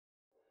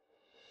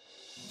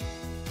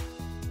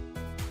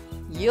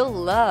You'll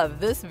love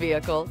this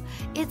vehicle.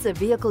 It's a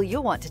vehicle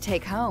you'll want to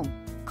take home.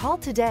 Call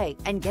today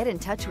and get in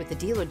touch with the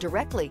dealer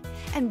directly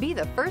and be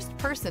the first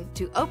person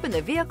to open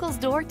the vehicle's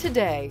door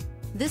today.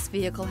 This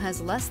vehicle has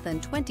less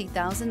than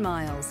 20,000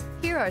 miles.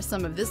 Here are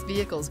some of this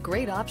vehicle's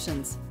great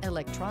options: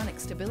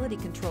 electronic stability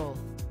control,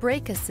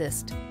 brake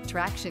assist,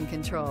 traction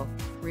control,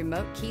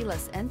 remote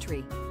keyless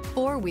entry,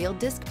 four-wheel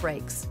disc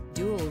brakes,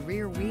 dual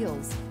rear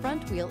wheels,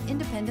 front wheel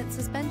independent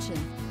suspension,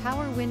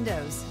 power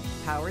windows,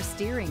 power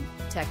steering,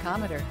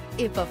 tachometer.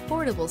 If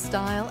affordable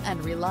style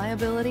and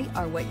reliability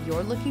are what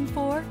you're looking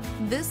for,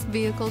 this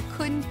vehicle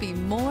couldn't be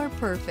more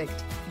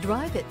perfect.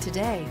 Drive it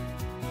today.